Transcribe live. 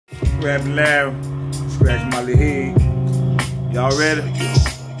Rapping Larry, scratch my little head. Y'all ready?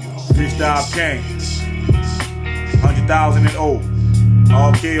 Freestyle King. 100,000 and over.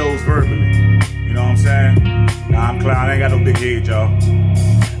 All KOs verbally. You know what I'm saying? Nah, I'm clown. I ain't got no big head, y'all.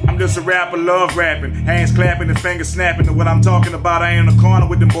 I'm just a rapper, love rapping. Hands clapping and fingers snapping. And what I'm talking about, I ain't in the corner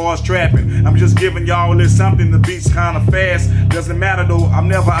with them boys trapping. I'm just giving y'all a little something. The beat's kind of fast. Doesn't matter though, I'm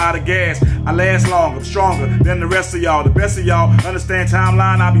never out of gas. I last longer, I'm stronger than the rest of y'all. The best of y'all understand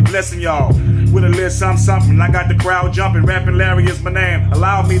timeline, I'll be blessing y'all with a little something. I got the crowd jumping. Rapping Larry is my name.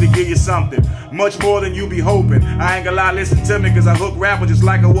 Allow me to give you something much more than you be hoping. I ain't gonna lie, listen to me, cause I hook rappers just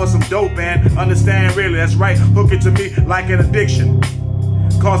like I was some dope, man. Understand really, that's right. Hook it to me like an addiction.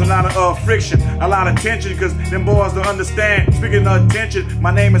 Causing a lot of friction, a lot of tension, cause them boys don't understand. Speaking of attention,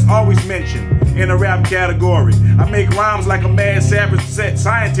 my name is always mentioned in the rap category. I make rhymes like a mad savage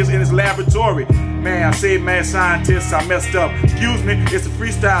scientist in his laboratory. Man, I say mad scientist, I messed up. Excuse me, it's a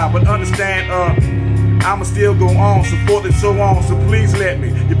freestyle, but understand, I'ma still go on, so forth and so on, so please let me.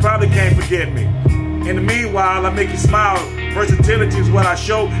 You probably can't forget me. In the meanwhile, I make you smile. Versatility is what I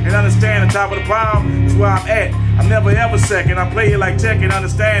show, and understand the top of the pile is where I'm at. I'm never ever second. I play it like Tekken.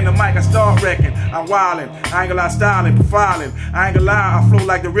 Understand the mic, I start wrecking. I'm wildin'. I ain't gonna lie, styling, profiling. I ain't gonna lie, I flow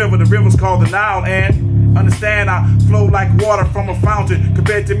like the river. The river's called the Nile, and understand I flow like water from a fountain.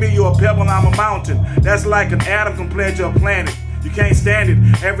 Compared to me, you're a pebble, I'm a mountain. That's like an atom compared to a planet. You can't stand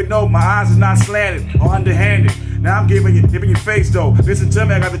it. Every note, my eyes is not slanted or underhanded. Now I'm giving you face though. Listen to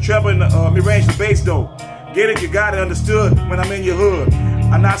me, I got the treble and the mid-range, the bass though. Get it, you got it understood when I'm in your hood.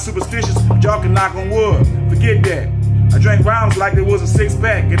 I'm not superstitious, but y'all can knock on wood. Forget that. I drank rounds like there was a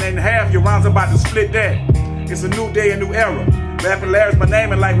six-pack, and in half your rounds I'm about to split that. It's a new day, a new era. Rapping Larry's my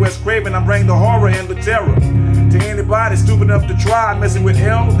name, and like Wes Craven, I'm bringing the horror and the terror. To anybody stupid enough to try messing with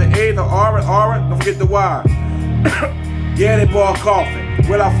L, the A, the R, don't forget the Y. Yeah, they boy coughing.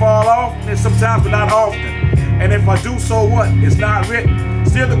 Will I fall off? And sometimes, but not often. And if I do, so what? It's not written.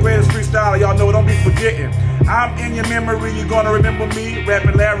 Still the greatest freestyler, y'all know, don't be forgetting. I'm in your memory, you're gonna remember me.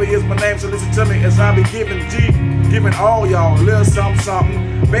 Rapping Larry is my name, so listen to me as I be giving all y'all a little something.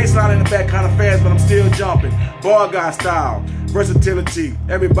 Bassline in the back kinda fast, but I'm still jumping. Boy guy style, versatility.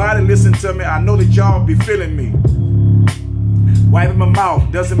 Everybody listen to me, I know that y'all be feeling me. Wiping my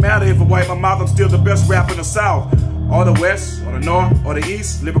mouth, doesn't matter if I wipe my mouth, I'm still the best rapper in the South. Or the West, or the North, or the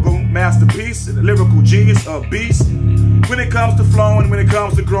East. Lyrical masterpiece, the lyrical genius, a beast. When it comes to flowing, when it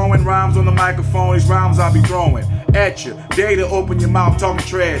comes to growing rhymes on the microphone, these rhymes I'll be throwing at you. Dare to open your mouth talking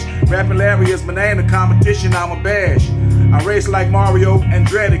trash. Rapping Larry is my name, the competition I'm a bash. I race like Mario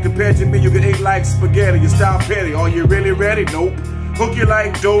Andretti. Compared to me, you can eat like spaghetti. Your style petty. Are you really ready? Nope. Hook you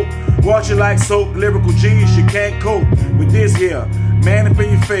like dope, watch you like soap. Lyrical genius, you can't cope with this here. Man up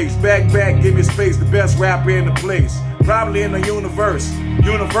in your face, back, give me space. The best rapper in the place, probably in the universe.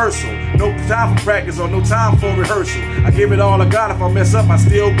 Universal, no time for practice or no time for rehearsal. I give it all I got, if I mess up I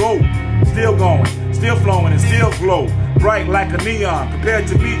still go. Still going, still flowing and still glow. Bright like a neon, compared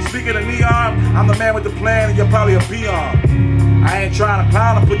to me, speaking of neon, I'm the man with the plan and you're probably a peon. I ain't trying to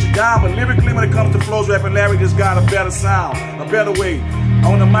pound or put you down, but lyrically when it comes to flows, rapping Larry just got a better sound, a better way.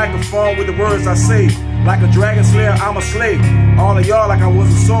 On the microphone with the words I say, like a dragon slayer, I'm a slave. All of y'all like I was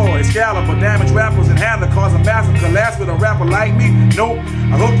a sword, Excalibur, damage rappers and handler, cause a massacre. Last with a rapper like me, nope.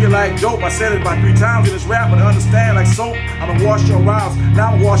 I hook you like dope, I said it about 3 times in this rap, but understand like soap, I'ma wash your riles.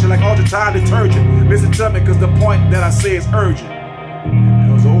 Now I'm washing like ultra-tide detergent. Listen to me, cause the point that I say is urgent.